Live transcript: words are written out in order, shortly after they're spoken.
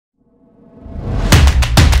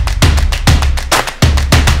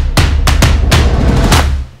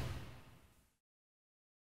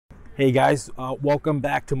Hey guys, welcome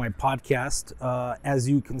back to my podcast. As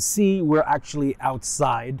you can see, we're actually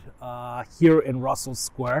outside here in Russell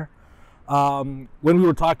Square. When we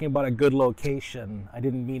were talking about a good location, I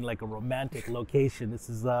didn't mean like a romantic location. This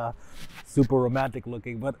is super romantic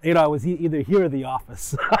looking, but I was either here or the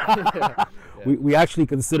office. Yeah. We actually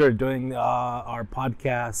considered doing our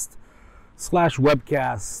podcast /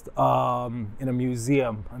 webcast in a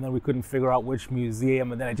museum, and then we couldn't figure out which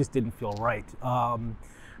museum, and then it just didn't feel right.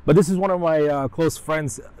 But this is one of my close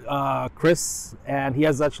friends, Chris, and he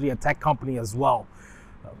has actually a tech company as well.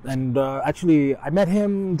 And actually, I met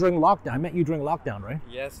him during lockdown. I met you during lockdown, right?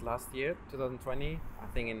 Yes, last year, 2020, I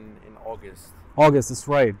think in August. August, that's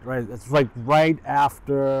right. It's like right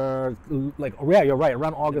after, like, oh, yeah, you're right,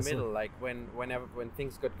 around August. In the middle, like when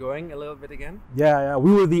things got going a little bit again. Yeah,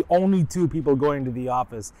 we were the only two people going to the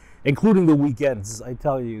office, including the weekends, I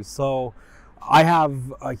tell you. So I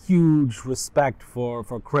have a huge respect for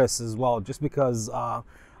Chris as well, just because I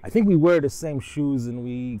think we wear the same shoes and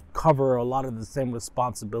we cover a lot of the same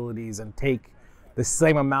responsibilities and take the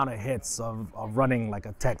same amount of hits of running like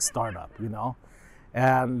a tech startup,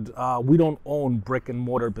 And we don't own brick and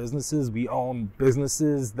mortar businesses. We own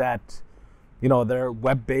businesses that, they're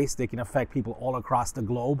web-based. They can affect people all across the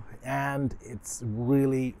globe. And it's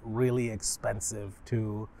really, really expensive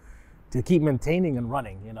to keep maintaining and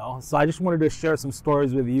running, So I just wanted to share some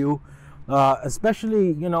stories with you, especially,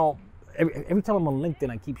 every time I'm on LinkedIn,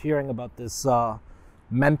 I keep hearing about this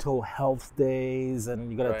mental health days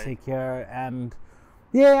and you got to take care. And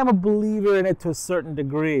yeah, I'm a believer in it to a certain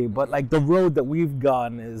degree, but like the road that we've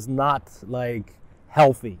gone is not like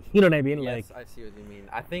healthy. You know what I mean? Yes, I see what you mean.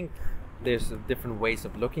 I think there's different ways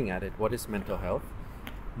of looking at it. What is mental health?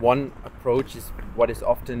 One approach is what is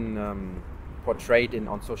often portrayed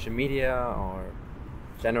on social media or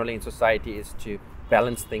generally in society is to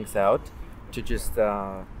balance things out, to just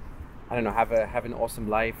have an awesome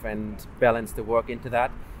life and balance the work into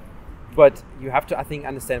that. But you have to, I think,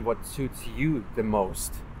 understand what suits you the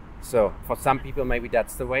most. So for some people, maybe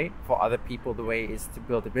that's the way. For other people, the way is to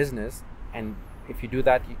build a business. And if you do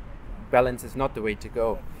that, balance is not the way to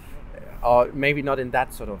go. Or maybe not in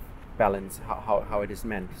that sort of balance, how it is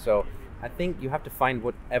meant. So I think you have to find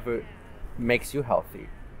whatever makes you healthy.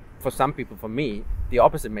 For some people, for me, the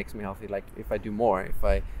opposite makes me healthy. Like if I do more,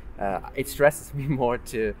 it stresses me more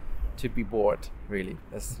to be bored, really.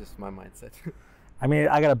 That's just my mindset. I mean,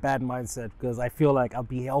 I got a bad mindset because I feel like I'll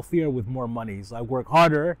be healthier with more money. So I work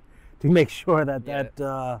harder to make sure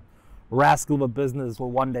that rascal of a business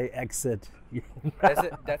will one day exit.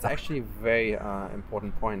 That's actually a very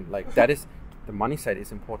important point. Like that is, the money side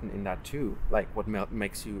is important in that too. Like what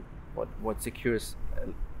makes you, what secures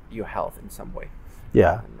your health in some way.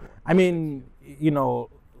 Yeah. I mean,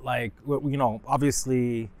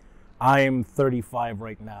 obviously I'm 35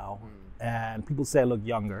 right now and people say I look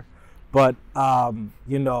younger. But,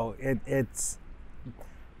 it's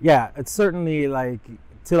certainly like,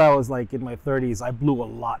 till I was like in my 30s, I blew a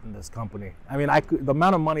lot in this company. I mean, the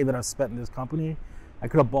amount of money that I've spent in this company, I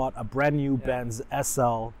could have bought a brand new Benz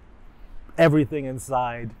SL, everything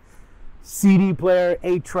inside, CD player,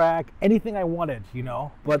 8-track, anything I wanted,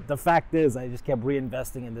 But the fact is, I just kept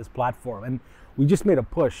reinvesting in this platform. And we just made a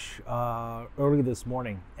push early this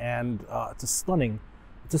morning, and it's a stunning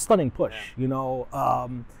push,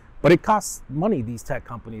 But it costs money, these tech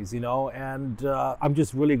companies, and I'm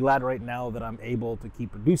just really glad right now that I'm able to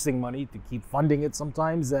keep producing money, to keep funding it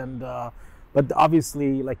sometimes. And but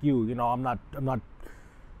obviously, like I'm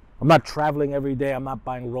not traveling every day. I'm not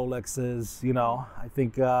buying Rolexes, I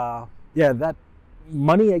think, that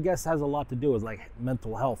money, I guess, has a lot to do with like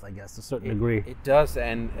mental health, I guess, to a certain degree. It does,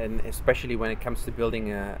 and especially when it comes to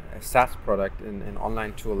building a SaaS product, an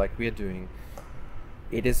online tool like we're doing,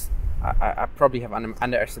 it is. I probably have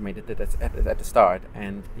underestimated it at the start,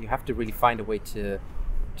 and you have to really find a way to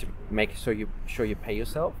make sure you pay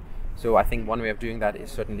yourself. So I think one way of doing that is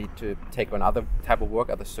certainly to take on other type of work,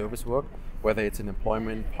 other service work, whether it's an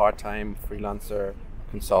employment, part-time, freelancer,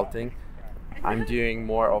 consulting. I'm doing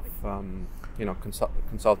more of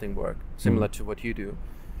consulting work, similar to what you do,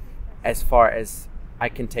 as far as I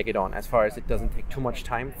can take it on, as far as it doesn't take too much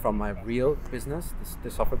time from my real business, the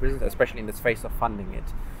software business, especially in this phase of funding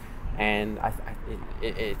it. And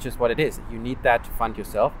it's just what it is. You need that to fund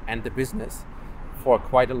yourself and the business for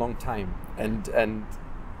quite a long time. And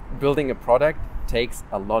building a product takes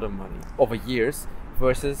a lot of money over years,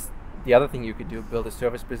 versus the other thing you could do, build a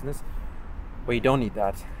service business where you don't need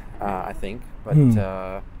that, I think. But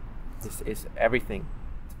this is everything.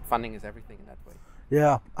 Funding is everything in that way.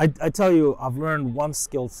 Yeah, I tell you, I've learned one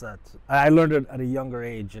skill set. I learned it at a younger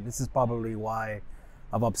age, and this is probably why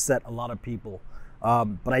I've upset a lot of people.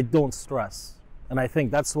 but I don't stress. And I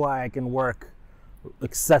think that's why I can work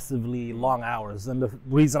excessively long hours. And the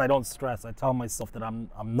reason I don't stress, I tell myself that I'm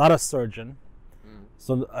not a surgeon,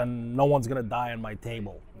 and no one's gonna die on my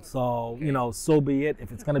table. So so be it.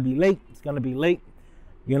 If it's gonna be late, it's gonna be late.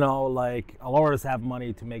 Like I'll always have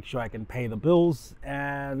money to make sure I can pay the bills.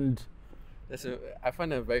 And I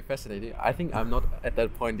find that very fascinating. I think I'm not at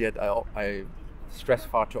that point yet. I stress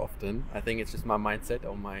far too often. I think it's just my mindset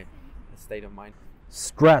or my state of mind.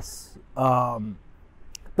 Stress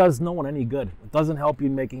does no one any good. It doesn't help you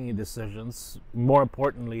in making any decisions. More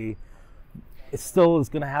importantly, it still is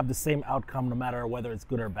going to have the same outcome no matter whether it's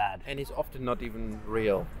good or bad. And it's often not even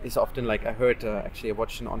real. It's often like I heard, actually I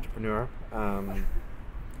watched an entrepreneur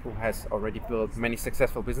who has already built many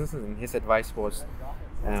successful businesses, and his advice was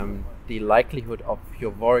the likelihood of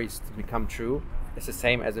your worries to become true is the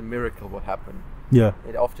same as a miracle will happen. Yeah.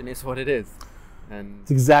 It often is what it is. And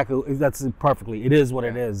that's perfectly. It is what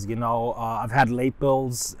it is. I've had late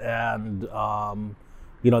bills, and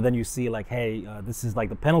then you see like, hey, this is like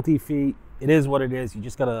the penalty fee. It is what it is. You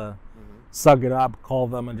just gotta suck it up, call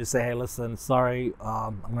them, and just say, hey, listen, sorry,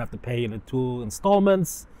 I'm gonna have to pay you in 2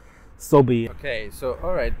 installments. So be it. Okay, so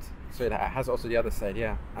all right. So it has also the other side.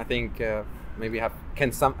 Yeah, I think maybe I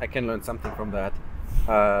can learn something from that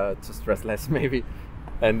to stress less, maybe,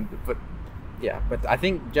 but. Yeah, but I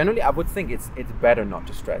think generally I would think it's better not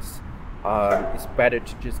to stress. It's better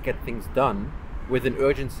to just get things done with an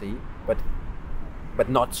urgency, but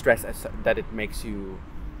not stress that it makes you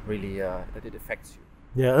really that it affects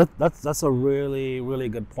you. Yeah, that's a really, really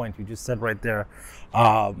good point you just said right there.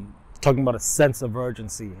 Talking about a sense of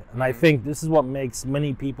urgency, and I think this is what makes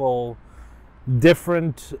many people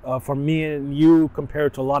different from me and you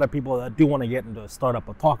compared to a lot of people that do want to get into a startup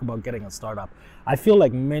or talk about getting a startup. I feel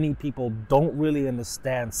like many people don't really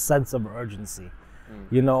understand sense of urgency.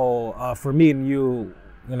 For me and you,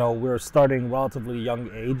 we're starting relatively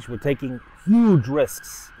young age. We're taking huge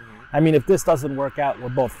risks. I mean, if this doesn't work out, we're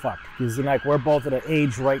both fucked. Because we're both at an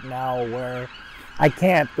age right now where I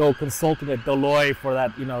can't go consulting at Deloitte for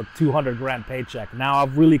that, $200,000 paycheck. Now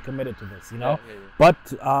I've really committed to this, Yeah. But,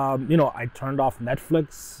 I turned off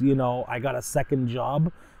Netflix, I got a second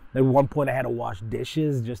job. At one point I had to wash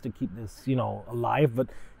dishes just to keep this, alive. But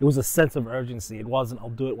it was a sense of urgency. It wasn't, I'll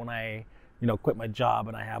do it when I, quit my job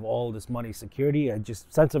and I have all this money security. I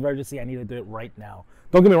just, sense of urgency, I need to do it right now.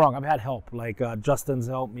 Don't get me wrong, I've had help. Like Justin's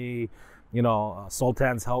helped me,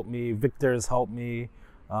 Sultan's helped me, Victor's helped me.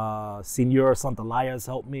 Senior Santalaya's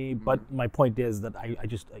helped me, but my point is that I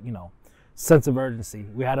just, sense of urgency.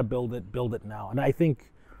 We had to build it now. And I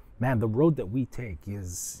think, man, the road that we take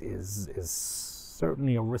is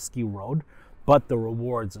certainly a risky road, but the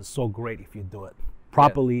rewards are so great if you do it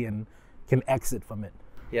properly and can exit from it.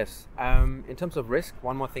 Yes. In terms of risk,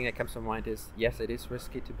 one more thing that comes to mind is, yes, it is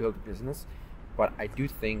risky to build a business, but I do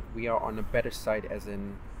think we are on a better side as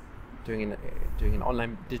in doing an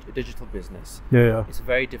online digital business. Yeah. It's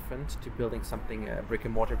very different to building something, a brick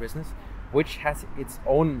and mortar business, which has its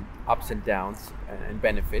own ups and downs and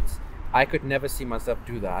benefits. I could never see myself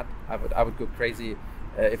do that. I would go crazy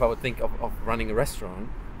if I would think of running a restaurant.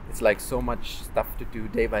 It's like so much stuff to do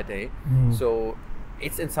day by day. So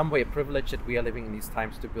it's in some way a privilege that we are living in these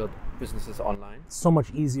times to build businesses online. So much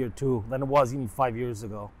easier too than it was even 5 years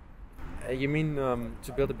ago. You mean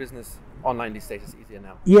to build a business online these days is easier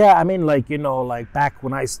now? Yeah, I mean, like back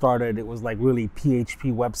when I started, it was like really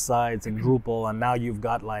PHP websites and Drupal, and now you've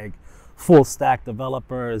got like full stack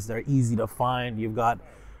developers. They're easy to find. You've got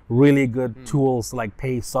really good tools to like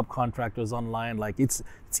pay subcontractors online. Like it's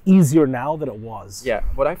easier now than it was. Yeah,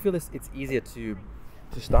 what I feel is it's easier to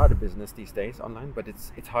start a business these days online, but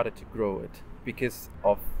it's harder to grow it because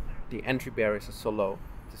of the entry barriers are so low.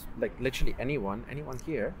 Just like literally anyone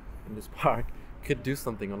here in this park could do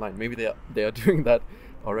something online. Maybe they are doing that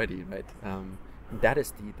already, right? That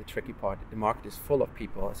is the tricky part. The market is full of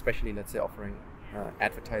people, especially let's say offering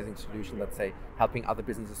advertising solution, let's say helping other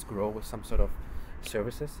businesses grow with some sort of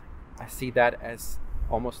services. I see that as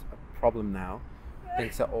almost a problem now.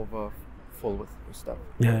 Things are over full with stuff.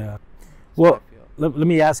 Yeah. Well, let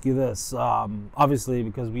me ask you this. Obviously,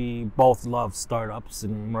 because we both love startups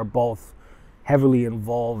and we're both heavily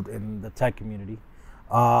involved in the tech community.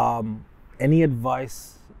 Any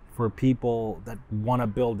advice for people that want to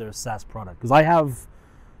build their SaaS product? Because I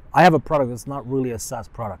have a product that's not really a SaaS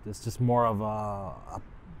product. It's just more of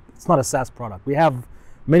it's not a SaaS product. We have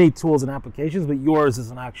many tools and applications, but yours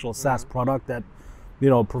is an actual SaaS product that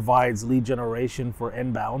provides lead generation for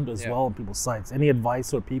inbound as well on people's sites. Any advice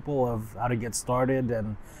for people of how to get started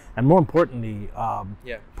and more importantly,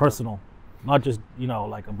 personal, not just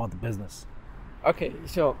like about the business? Okay,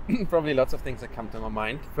 so probably lots of things that come to my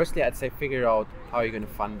mind. Firstly, I'd say figure out how you're going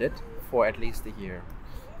to fund it for at least a year.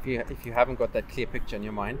 If you haven't got that clear picture in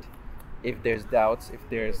your mind, if there's doubts, if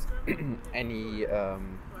there's any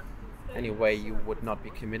way you would not be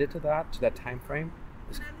committed to that time frame,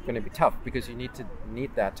 it's going to be tough because you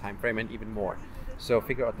need that time frame and even more. So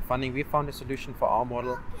figure out the funding. We found a solution for our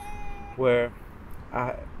model where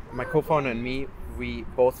my co-founder and me, we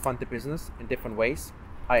both fund the business in different ways.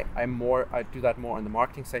 I do that more on the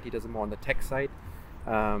marketing side. He does it more on the tech side.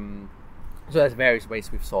 So there's various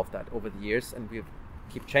ways we've solved that over the years, and we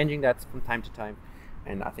keep changing that from time to time.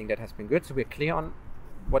 And I think that has been good. So we're clear on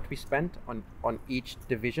what we spent on each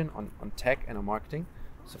division, on tech and on marketing.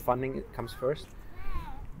 So funding comes first.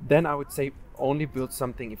 Then I would say only build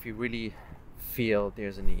something if you really feel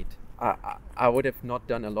there's a need. I would have not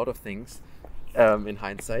done a lot of things in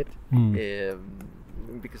hindsight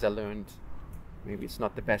because I learned maybe it's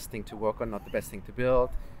not the best thing to work on, not the best thing to build,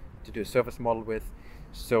 to do a service model with.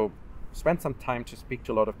 So spend some time to speak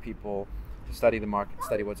to a lot of people, to study the market,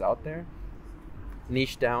 study what's out there,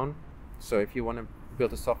 niche down. So if you want to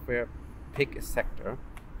build a software, pick a sector.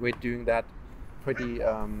 We're doing that pretty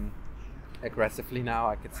aggressively now,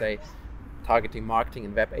 I could say, targeting marketing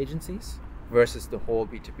and web agencies versus the whole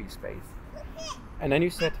B2B space. And then you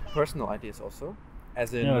said personal ideas also,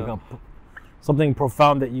 as in something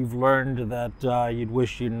profound that you've learned that you'd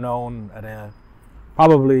wish you'd known at a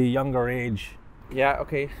probably younger age. Yeah,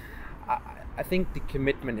 okay. I think the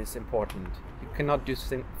commitment is important. You cannot do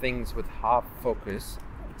things with half focus.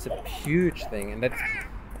 It's a huge thing,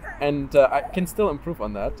 and I can still improve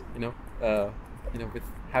on that. With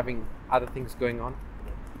having other things going on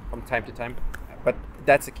from time to time. But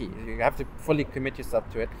that's the key. You have to fully commit yourself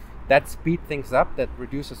to it. That speeds things up. That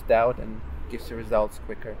reduces doubt and gives you results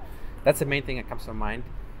quicker. That's the main thing that comes to mind.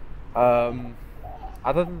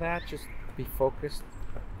 Other than that, just be focused,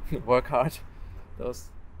 work hard. Those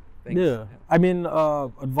things. Yeah. I mean,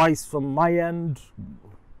 advice from my end.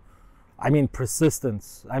 I mean,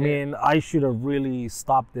 persistence. I mean, I should have really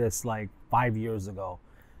stopped this like 5 years ago.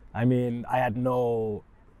 I mean, I had no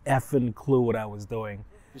effing clue what I was doing.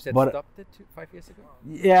 You said stopped it 5 years ago?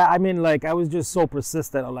 Yeah, I mean, like, I was just so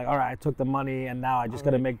persistent. I'm like, all right, I took the money and now I just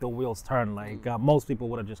got to make the wheels turn. Like, most people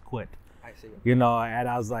would have just quit. I see. And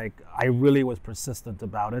I was like, I really was persistent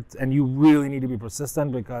about it. And you really need to be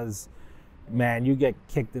persistent because, man, you get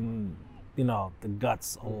kicked in, the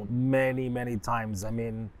guts many, many times. I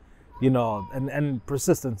mean, and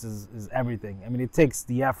persistence is everything. I mean, it takes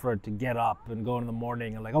the effort to get up and go in the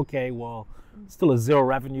morning and like, okay, well, still a zero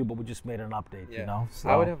revenue, but we just made an update, So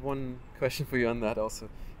I would have one question for you on that also.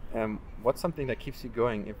 What's something that keeps you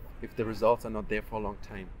going if the results are not there for a long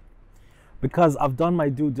time? Because I've done my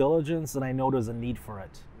due diligence and I know there's a need for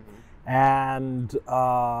it. And,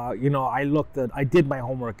 I did my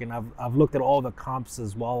homework and I've looked at all the comps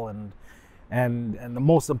as well. And the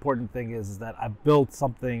most important thing is that I've built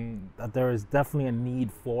something that there is definitely a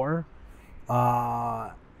need for.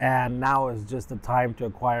 And now is just the time to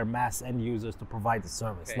acquire mass end users to provide the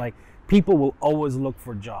service. Okay. Like, people will always look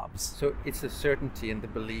for jobs. So it's the certainty and the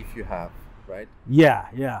belief you have, right? Yeah.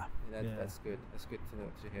 That's good. That's good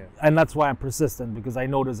to hear. And that's why I'm persistent, because I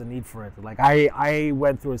know there's a need for it. Like, I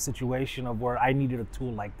went through a situation of where I needed a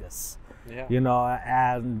tool like this. Yeah.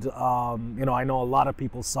 I know a lot of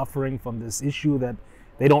people suffering from this issue that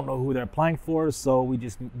they don't know who they're applying for, so we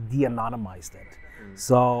just de-anonymized it.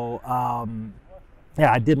 So,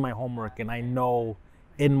 I did my homework and I know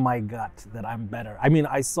in my gut that I'm better. I mean,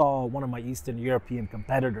 I saw one of my Eastern European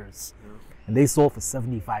competitors and they sold for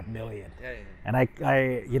 75 million. Yeah. And I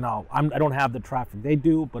don't have the traffic they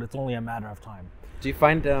do, but it's only a matter of time. Do you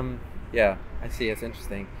find, I see, it's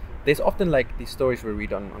interesting. There's often like these stories we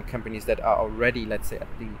read on companies that are already, let's say, at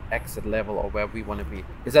the exit level or where we want to be.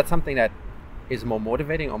 Is that something that is more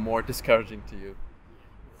motivating or more discouraging to you?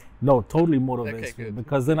 No, totally motivates me,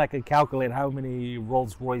 because then I can calculate how many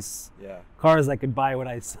Rolls-Royce cars I could buy when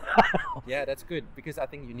I sell. Yeah, that's good, because I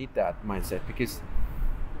think you need that mindset, because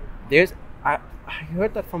I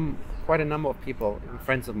heard that from quite a number of people,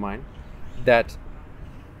 friends of mine, that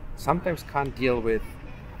sometimes can't deal with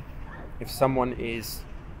if someone is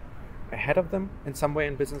ahead of them in some way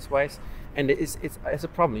in business-wise, and it's a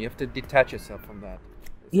problem. You have to detach yourself from that.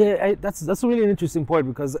 Yeah, that's a really interesting point,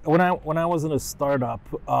 because when I was in a startup,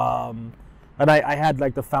 and I had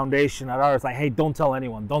like the foundation at ours, like, hey, don't tell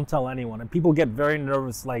anyone, and people get very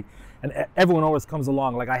nervous, like, and everyone always comes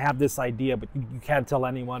along, like, I have this idea, but you can't tell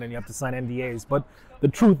anyone, and you have to sign NDAs. But the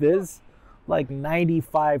truth is, like,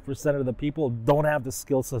 95% of the people don't have the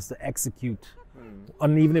skill sets to execute.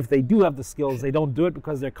 And even if they do have the skills, they don't do it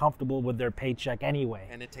because they're comfortable with their paycheck anyway.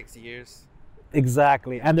 And it takes years.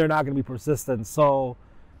 Exactly, and they're not going to be persistent. So,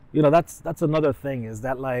 that's another thing is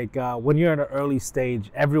that like when you're in an early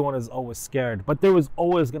stage, everyone is always scared, but there is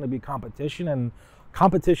always going to be competition, and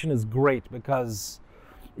competition is great because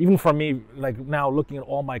even for me, like now looking at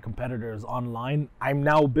all my competitors online, I'm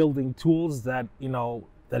now building tools that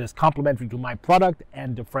that is complementary to my product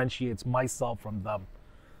and differentiates myself from them.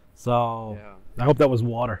 So I hope that was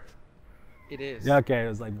water. It is. Yeah, okay, it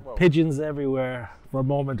was like pigeons everywhere. For a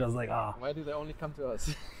moment, I was like, ah. Why do they only come to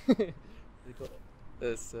us? Because,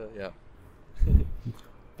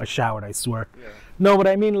 I showered, I swear. Yeah. No, but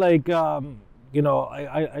I mean, like, I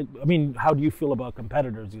mean, how do you feel about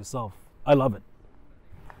competitors yourself? I love it.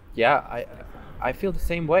 Yeah, I feel the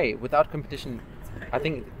same way. Without competition, I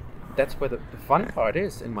think that's where the fun part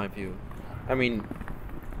is, in my view. I mean,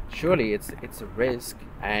 surely it's a risk,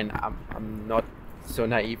 and I'm not so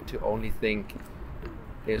naive to only think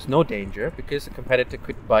there's no danger, because a competitor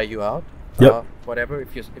could buy you out, whatever,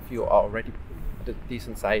 if you are already a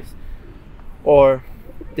decent size, or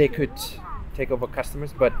they could take over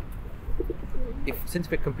customers. But since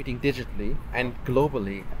we're competing digitally and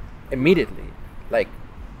globally immediately, like,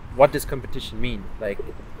 what does competition mean? Like,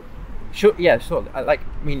 sure. I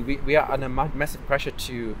mean, we are under massive pressure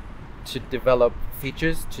to develop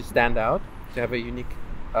features to stand out, to have a unique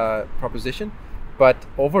proposition. But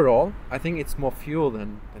overall, I think it's more fuel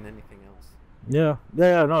than anything else. Yeah,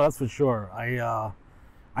 no, that's for sure.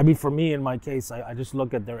 I mean, for me, in my case, I just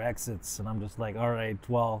look at their exits and I'm just like, all right,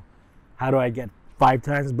 well, how do I get 5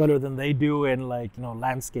 times better than they do in like,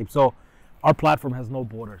 landscape? So our platform has no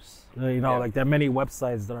borders. Like there are many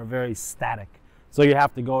websites that are very static. So you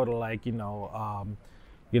have to go to like,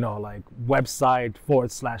 like website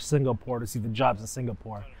 /Singapore to see the jobs in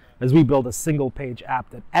Singapore. As we build a single page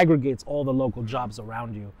app that aggregates all the local jobs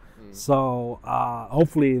around you. So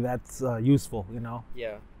hopefully that's useful,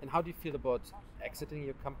 Yeah. And how do you feel about exiting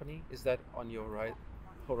your company? Is that on your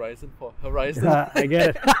horizon? I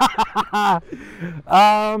get it.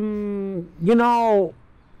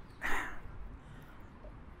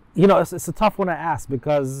 It's a tough one to ask,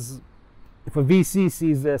 because if a VC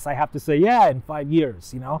sees this, I have to say, yeah, in 5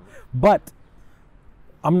 years, But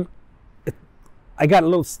I got a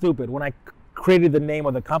little stupid. When I created the name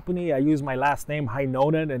of the company, I used my last name,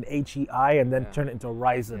 Heinonen, and HEI, and then turned it into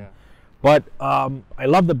Horizon. Yeah. But I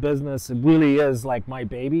love the business. It really is like my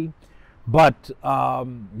baby. But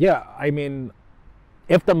I mean,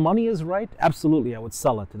 if the money is right, absolutely, I would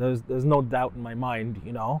sell it. There's no doubt in my mind,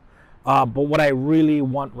 But what I really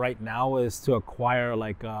want right now is to acquire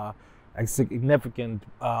like a significant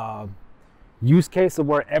use case of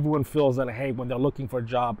where everyone feels that, hey, when they're looking for a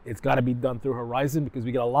job, it's got to be done through Horizon, because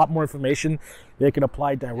we get a lot more information they can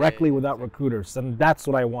apply directly without recruiters, and that's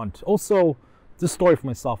what I want. Also, this story for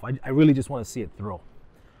myself, I really just want to see it through.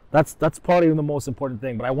 That's probably the most important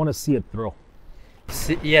thing, but I want to see it through.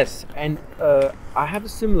 Yes, and I have a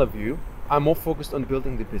similar view. I'm more focused on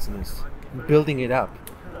building the business, building it up,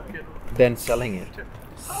 than selling it.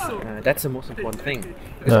 That's the most important thing,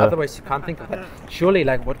 because otherwise you can't think of that. Surely,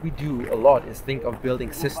 like, what we do a lot is think of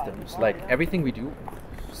building systems. Like everything we do,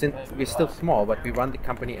 since we're still small, but we run the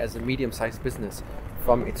company as a medium-sized business,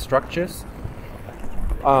 from its structures,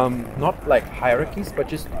 not like hierarchies, but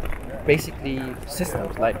just basically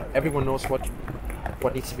systems. Like everyone knows what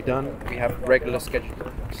needs to be done. We have regular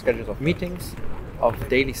schedules of meetings, of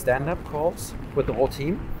daily stand-up calls with the whole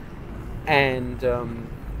team, and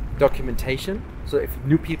documentation. So if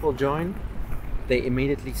new people join, they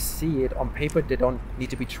immediately see it on paper. They don't need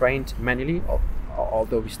to be trained manually,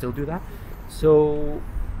 although we still do that. So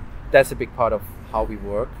that's a big part of how we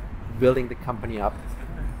work, building the company up.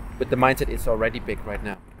 But the mindset is already big right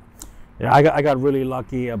now. Yeah, I got really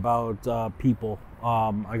lucky about people.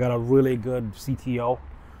 I got a really good CTO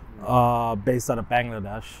based out of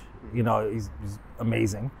Bangladesh. He's he's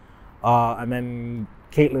amazing. And then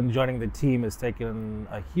Caitlin joining the team has taken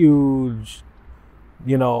a huge,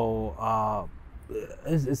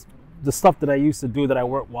 it's the stuff that I used to do that I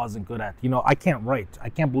wasn't good at. I can't write. I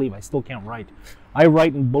can't believe I still can't write. I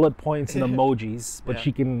write in bullet points and emojis, but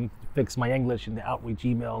she can fix my English in the outreach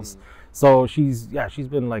emails. So she's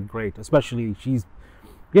been like great. Especially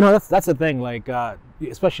that's the thing. Like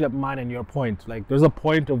especially at mine and your point. Like there's a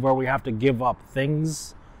point of where we have to give up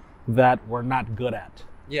things that we're not good at.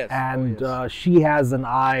 Yes. And she has an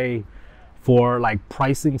eye for like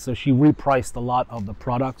pricing, so she repriced a lot of the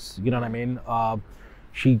products. You know what I mean?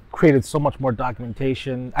 She created so much more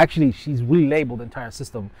documentation. Actually, she's relabeled the entire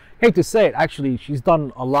system. Hate to say it, actually, she's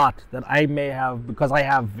done a lot that I may have, because I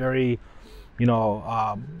have very,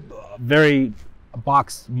 very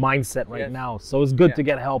box mindset right now. So it's good to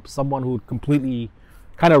get help, someone who completely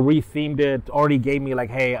kind of rethemed it, already gave me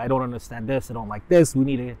like, hey, I don't understand this, I don't like this, we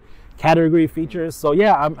need a category features. So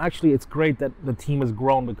yeah, it's great that the team has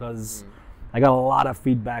grown, because I got a lot of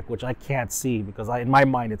feedback which I can't see, because in my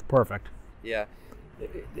mind it's perfect. Yeah.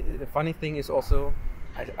 The funny thing is also,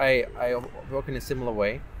 I work in a similar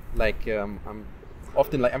way. Like I'm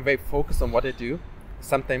very focused on what I do.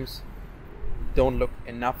 Sometimes don't look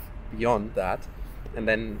enough beyond that. And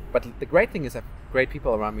then, but the great thing is I have great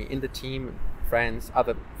people around me in the team, friends,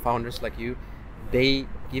 other founders like you. They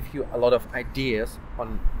give you a lot of ideas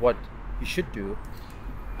on what you should do,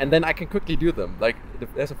 and then I can quickly do them. Like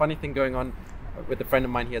there's a funny thing going on with a friend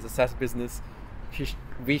of mine. He has a SaaS business.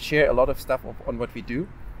 We share a lot of stuff on what we do,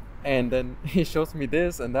 and then he shows me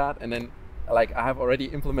this and that, and then like I have already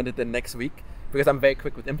implemented the next week, because I'm very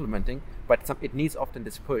quick with implementing, but it needs often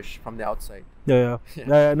this push from the outside. No,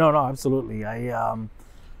 absolutely.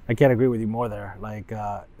 I can't agree with you more there. Like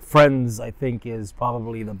friends, I think, is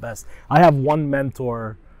probably the best. I have one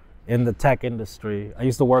mentor in the tech industry. I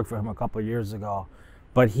used to work for him a couple of years ago,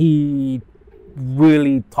 but he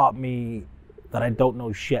really taught me that I don't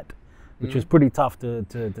know shit, which was pretty tough to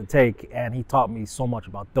take. And he taught me so much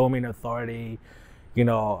about domain authority,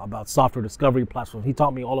 about software discovery platforms. He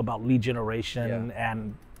taught me all about lead generation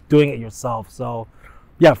and doing it yourself. So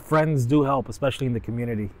yeah, friends do help, especially in the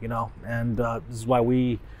community, and this is why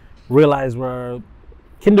we realize we're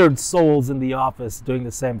kindred souls in the office doing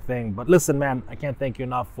the same thing. But listen, man, I can't thank you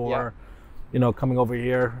enough for coming over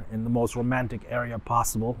here in the most romantic area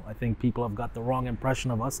possible. I think people have got the wrong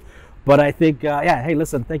impression of us, but I think hey,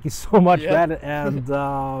 listen, thank you so much, man. And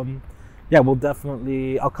we'll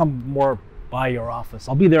definitely, I'll come more by your office.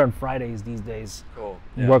 I'll be there on Fridays these days. Cool.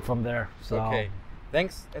 And work from there. So okay,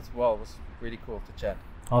 thanks as well. It was really cool to chat.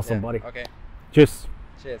 Awesome, buddy. Okay. Cheers.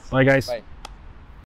 Cheers. Bye, guys. Bye.